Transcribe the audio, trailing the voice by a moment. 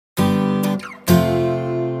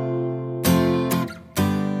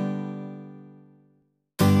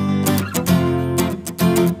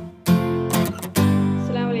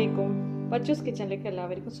മച്ചൂസ് കിച്ചണിലേക്ക്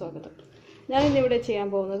എല്ലാവർക്കും സ്വാഗതം. ഞാനിന്നിവിടെ ചെയ്യാൻ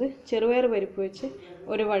പോകുന്നത് ചെറുപയർ പരിപ്പ് വെച്ച്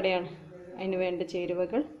ഒരു വടയാണ്. അതിന് വേണ്ട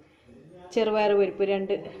ചേരുവകൾ: ചെറുപയർ പരിപ്പ്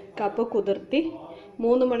 2 കപ്പ് കുതിർത്തി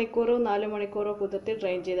 3 മണിക്കൂറോ 4 മണിക്കൂറോ കുതിർത്തി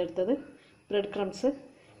ഡ്രൈൻ ചെയ്തെടുത്തത്, ബ്രെഡ് ക്രംസ്,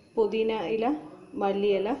 പുതിന ഇല,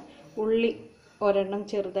 മല്ലിയില, ഉള്ളി ഒരെണ്ണം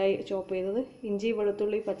ചെറുതായി ചോപ്പ് ചെയ്തത്, ഇഞ്ചി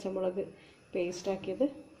വെളുത്തുള്ളി പച്ചമുളക് പേസ്റ്റാക്കിയത്,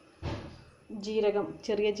 ജീരകം,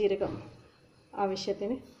 ചെറിയ ജീരകം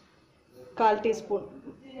ആവശ്യത്തിന്, 1/4 ടീസ്പൂൺ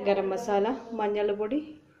ഗരം മസാല, മഞ്ഞൾപ്പൊടി,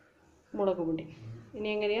 മുളക് പൊടി. ഇനി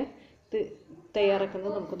എങ്ങനെയാണ് ഇത്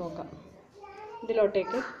തയ്യാറാക്കുന്നത് നമുക്ക് നോക്കാം.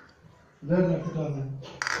 ഇതിലോട്ടേക്ക്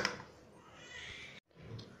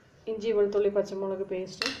ഇഞ്ചി വെളുത്തുള്ളി പച്ചമുളക്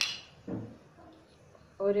പേസ്റ്റ്,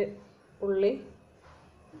 ഒരു ഉള്ളി,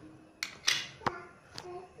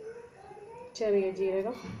 ചെറിയ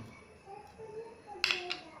ജീരകം,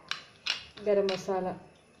 ഗരം മസാല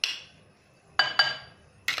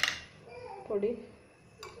പൊടി,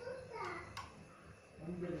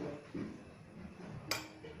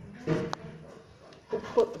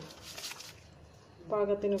 ഉപ്പ്,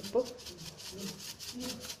 പാകത്തിന് ഉപ്പ്.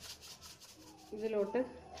 ഇതിലോട്ട്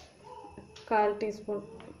 1/4 ടീസ്പൂൺ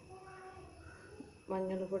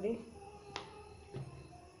മഞ്ഞൾപ്പൊടി,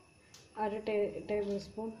 1/2 ടേബിൾ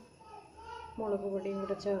സ്പൂൺ മുളക് പൊടിയും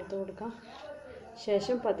കൂടെ ചേർത്ത് കൊടുക്കാം.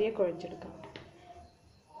 ശേഷം പതിയെ കുഴച്ചെടുക്കാം.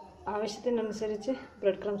 ആവശ്യത്തിനനുസരിച്ച്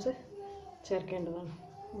bread crumbs ചേർക്കേണ്ടതാണ്.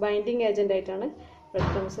 Binding ഏജൻ്റായിട്ടാണ്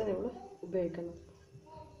bread crumbs നമ്മൾ ഉപയോഗിക്കുന്നത്.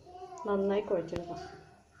 നന്നായി കുഴച്ചെടുക്കാം.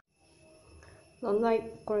 നന്നായി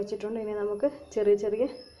കുഴച്ചിട്ടുണ്ട്. ഇനി നമുക്ക് ചെറിയ ചെറിയ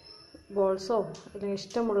ബോൾസോ അല്ലെങ്കിൽ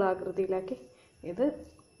ഇഷ്ടമുള്ള ആകൃതിയിലാക്കി ഇത്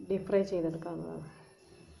ഡീപ് ഫ്രൈ ചെയ്തെടുക്കാവുന്നതാണ്.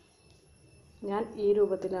 ഞാൻ ഈ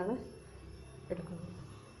രൂപത്തിലാണ് എടുക്കുന്നത്.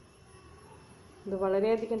 ഇത്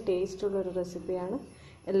വളരെയധികം ടേസ്റ്റുള്ളൊരു റെസിപ്പിയാണ്.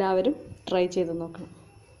 എല്ലാവരും ട്രൈ ചെയ്ത് നോക്കണം.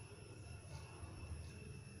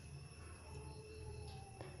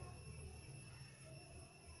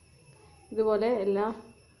 ഇതുപോലെ എല്ലാ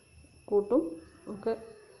കൂട്ടും നമുക്ക്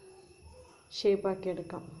ഷേപ്പാക്കി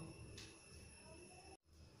എടുക്കാം.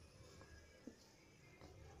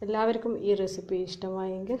 എല്ലാവർക്കും ഈ റെസിപ്പി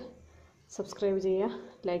ഇഷ്ടമായെങ്കിൽ സബ്സ്ക്രൈബ് ചെയ്യുക,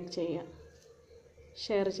 ലൈക്ക് ചെയ്യുക,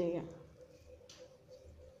 ഷെയർ ചെയ്യുക.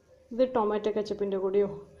 ഇത് ടൊമാറ്റോ കെച്ചപ്പിൻ്റെ കൂടെയോ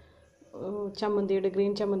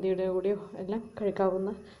ഗ്രീൻ ചമ്മന്തിയുടെ കൂടെയോ എല്ലാം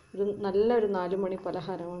കഴിക്കാവുന്ന നല്ലൊരു 4 മണി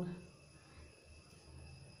പലഹാരമാണ്.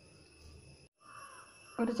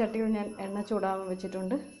 ഒരു ചട്ടിയിൽ ഞാൻ എണ്ണ ചൂടാവാൻ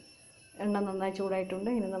വെച്ചിട്ടുണ്ട്. എണ്ണ നന്നായി ചൂടായിട്ടുണ്ട്.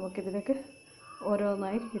 ഇനി നമുക്കിതിലേക്ക്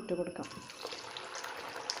ഓരോന്നായി ഇട്ട് കൊടുക്കാം.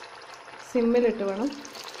 സിമ്മിലിട്ട് വേണം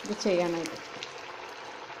ഇത് ചെയ്യാനായിട്ട്.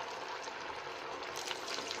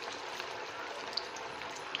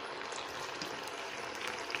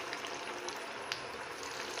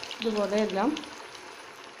 ഇതുപോലെ എല്ലാം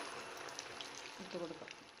ഇട്ട് കൊടുക്കാം.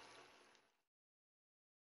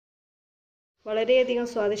 വളരെയധികം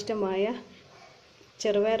സ്വാദിഷ്ടമായ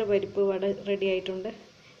ചെറുപയർ പരിപ്പ് വട റെഡി ആയിട്ടുണ്ട്.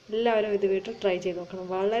 എല്ലാവരും ഇത് വീട്ടിൽ ട്രൈ ചെയ്ത് നോക്കണം.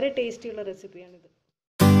 വളരെ ടേസ്റ്റിയുള്ള റെസിപ്പിയാണിത്.